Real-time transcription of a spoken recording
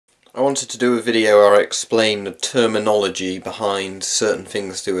I wanted to do a video where I explain the terminology behind certain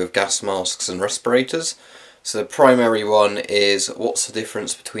things to do with gas masks and respirators. So the primary one is what's the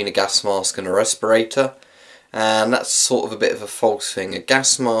difference between a gas mask and a respirator, and that's sort of a bit of a false thing. A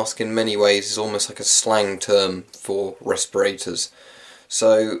gas mask in many ways is almost like a slang term for respirators.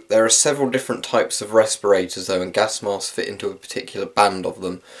 So there are several different types of respirators though, and gas masks fit into a particular band of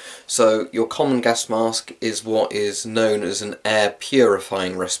them. So your common gas mask is what is known as an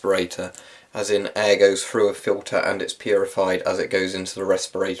air-purifying respirator, as in air goes through a filter and it's purified as it goes into the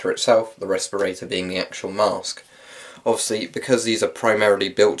respirator itself, the respirator being the actual mask. Obviously, because these are primarily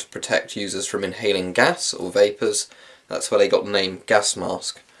built to protect users from inhaling gas or vapours, that's where they got the name gas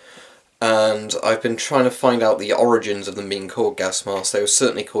mask. And I've been trying to find out the origins of them being called gas masks. They were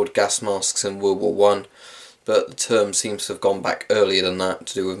certainly called gas masks in World War One, but the term seems to have gone back earlier than that,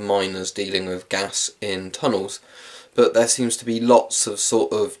 to do with miners dealing with gas in tunnels. But there seems to be lots of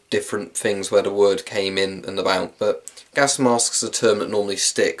sort of different things where the word came in and about, but gas masks is a term that normally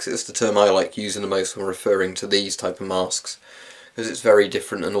sticks. It's the term I like using the most when referring to these type of masks, because it's very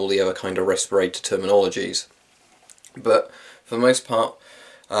different than all the other kind of respirator terminologies. But for the most part,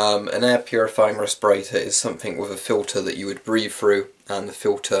 an air purifying respirator is something with a filter that you would breathe through, and the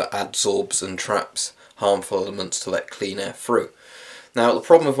filter adsorbs and traps harmful elements to let clean air through. Now the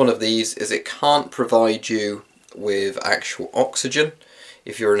problem with one of these is it can't provide you with actual oxygen.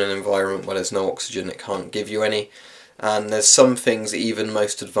 If you're in an environment where there's no oxygen, it can't give you any, and there's some things that even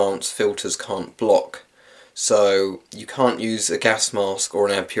most advanced filters can't block. So you can't use a gas mask or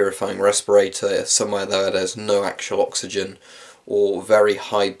an air purifying respirator somewhere where there's no actual oxygen or very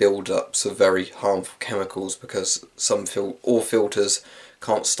high build-ups of very harmful chemicals, because all filters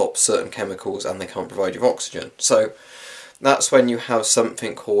can't stop certain chemicals and they can't provide you with oxygen. So that's when you have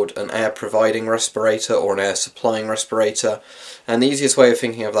something called an air providing respirator or an air supplying respirator, and the easiest way of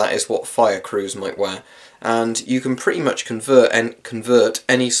thinking of that is what fire crews might wear. And you can pretty much convert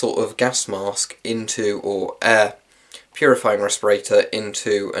any sort of gas mask into, or air purifying respirator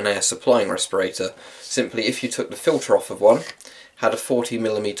into, an air supplying respirator. Simply, if you took the filter off of one, had a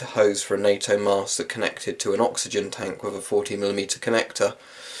 40mm hose for a NATO mask that connected to an oxygen tank with a 40mm connector,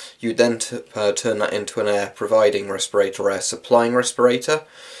 you'd then turn that into an air providing respirator or air supplying respirator,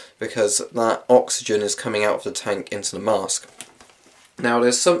 because that oxygen is coming out of the tank into the mask. Now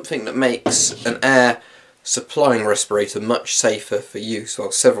there's something that makes an air supplying respirator much safer for use,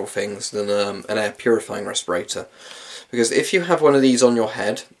 well, several things, than an air purifying respirator. Because if you have one of these on your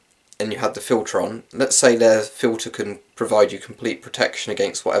head and you had the filter on, let's say the filter can provide you complete protection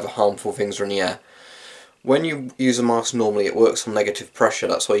against whatever harmful things are in the air. When you use a mask normally, it works on negative pressure.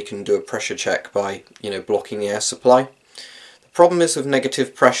 That's why you can do a pressure check by, blocking the air supply. The problem is with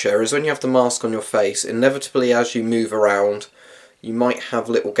negative pressure is when you have the mask on your face, inevitably as you move around, you might have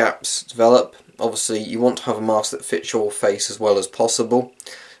little gaps develop. Obviously you want to have a mask that fits your face as well as possible,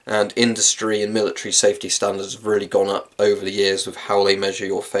 and industry and military safety standards have really gone up over the years with how they measure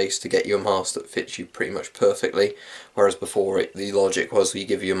your face to get you a mask that fits you pretty much perfectly, whereas before the logic was we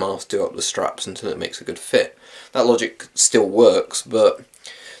give you a mask, do up the straps until it makes a good fit. That logic still works, but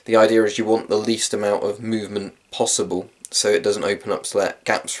the idea is you want the least amount of movement possible so it doesn't open up to let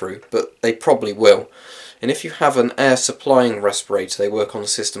gaps through, but they probably will. And if you have an air supplying respirator, they work on a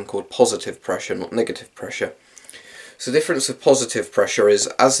system called positive pressure, not negative pressure. So the difference with positive pressure is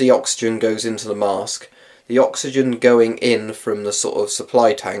as the oxygen goes into the mask, the oxygen going in from the sort of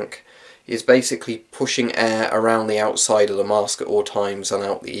supply tank is basically pushing air around the outside of the mask at all times and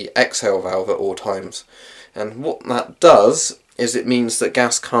out the exhale valve at all times. And what that does is it means that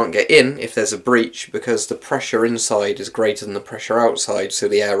gas can't get in if there's a breach, because the pressure inside is greater than the pressure outside, so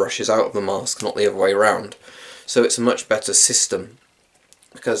the air rushes out of the mask, not the other way around. So it's a much better system,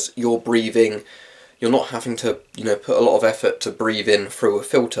 because you're not having to put a lot of effort to breathe in through a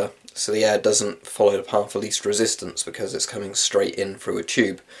filter, so the air doesn't follow the path of least resistance because it's coming straight in through a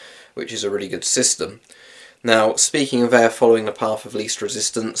tube, which is a really good system. Now, speaking of air following the path of least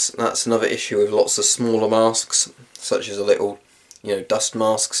resistance, that's another issue with lots of smaller masks, such as a little, dust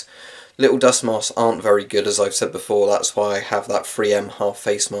masks. Little dust masks aren't very good, as I've said before. That's why I have that 3M half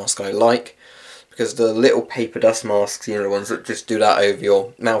face mask I like, because the little paper dust masks, the ones that just do that over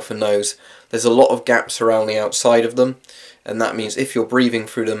your mouth and nose, there's a lot of gaps around the outside of them, and that means if you're breathing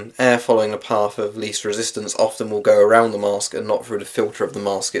through them, air following the path of least resistance often will go around the mask and not through the filter of the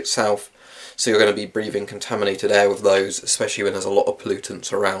mask itself. So you're going to be breathing contaminated air with those, especially when there's a lot of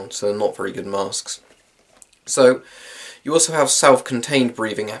pollutants around, so they're not very good masks. So you also have self-contained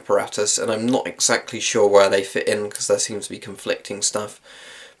breathing apparatus, and I'm not exactly sure where they fit in because there seems to be conflicting stuff.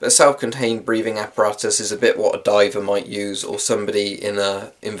 But a self-contained breathing apparatus is a bit what a diver might use, or somebody in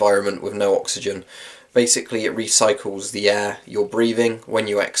an environment with no oxygen. Basically, it recycles the air you're breathing. When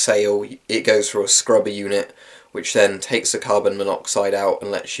you exhale, it goes through a scrubber unit, which then takes the carbon monoxide out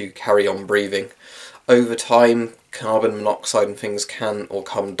and lets you carry on breathing. Over time, carbon monoxide and things can, or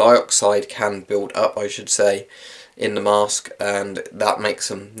carbon dioxide can build up, I should say, in the mask, and that makes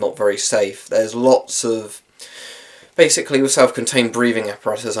them not very safe. There's lots of... Basically, with self-contained breathing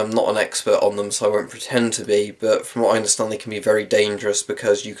apparatus, I'm not an expert on them, so I won't pretend to be, but from what I understand, they can be very dangerous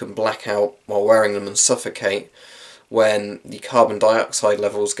because you can black out while wearing them and suffocate when the carbon dioxide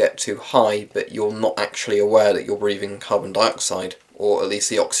levels get too high, but you're not actually aware that you're breathing carbon dioxide, or at least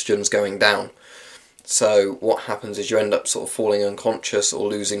the oxygen's going down. So what happens is you end up sort of falling unconscious or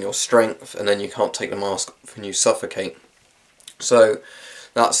losing your strength, and then you can't take the mask off and you suffocate. So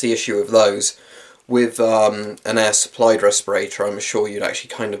that's the issue of those. With an air supplied respirator, I'm sure you'd actually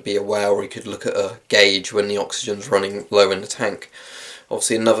kind of be aware, or you could look at a gauge when the oxygen's running low in the tank.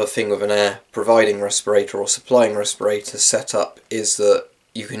 Obviously, another thing with an air providing respirator or supplying respirator setup is that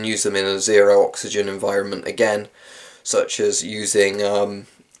you can use them in a zero oxygen environment again, such as using an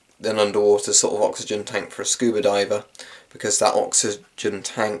underwater sort of oxygen tank for a scuba diver, because that oxygen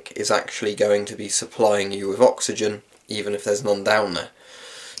tank is actually going to be supplying you with oxygen even if there's none down there.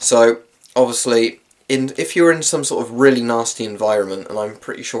 So obviously, if you're in some sort of really nasty environment, and I'm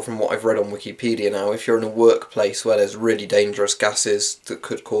pretty sure from what I've read on Wikipedia now, if you're in a workplace where there's really dangerous gases that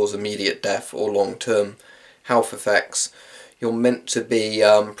could cause immediate death or long-term health effects, you're meant to be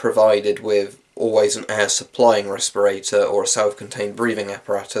provided with always an air supplying respirator or a self-contained breathing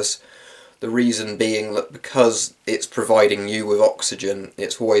apparatus. The reason being that because it's providing you with oxygen,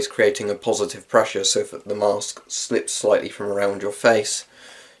 it's always creating a positive pressure, so if the mask slips slightly from around your face,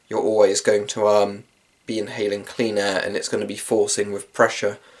 you're always going to be inhaling clean air, and it's going to be forcing with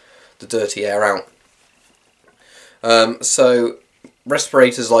pressure the dirty air out. So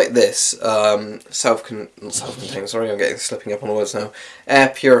respirators like this, self-contained, sorry, I'm slipping up on the words now,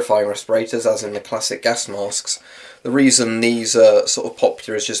 air-purifying respirators, as in the classic gas masks. The reason these are sort of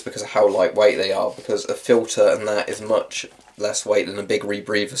popular is just because of how lightweight they are, because a filter and that is much less weight than a big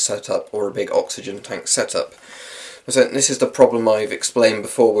rebreather setup or a big oxygen tank setup. So this is the problem I've explained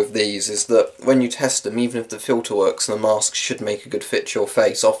before with these, is that when you test them, even if the filter works and the mask should make a good fit to your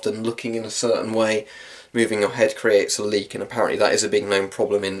face, often looking in a certain way, moving your head creates a leak, and apparently that is a big known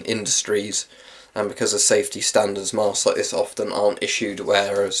problem in industries, and because of safety standards, masks like this often aren't issued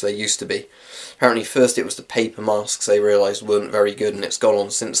whereas they used to be. Apparently first it was the paper masks they realised weren't very good, and it's gone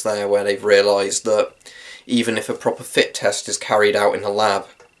on since there where they've realised that even if a proper fit test is carried out in a lab,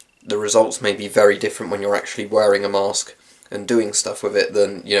 the results may be very different when you're actually wearing a mask and doing stuff with it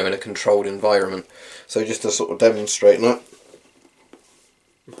than, you know, in a controlled environment. So just to sort of demonstrate that,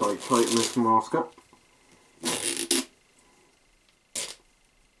 if I tighten this mask up,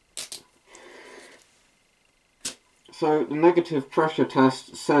 so the negative pressure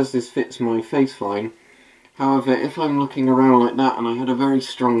test says this fits my face fine. However, if I'm looking around like that and I had a very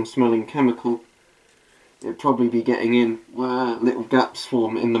strong smelling chemical, it'd probably be getting in where little gaps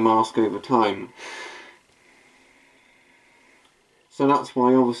form in the mask over time. So that's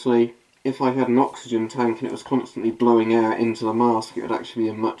why, obviously, if I had an oxygen tank and it was constantly blowing air into the mask, it would actually be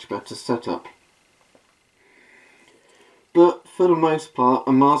a much better setup. But for the most part,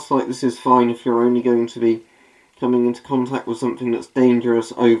 a mask like this is fine if you're only going to be coming into contact with something that's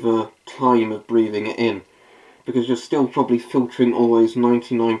dangerous over time of breathing it in, because you're still probably filtering always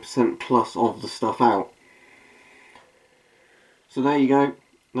 99% plus of the stuff out. So there you go,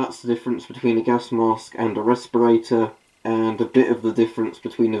 that's the difference between a gas mask and a respirator, and a bit of the difference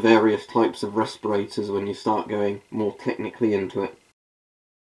between the various types of respirators when you start going more technically into it.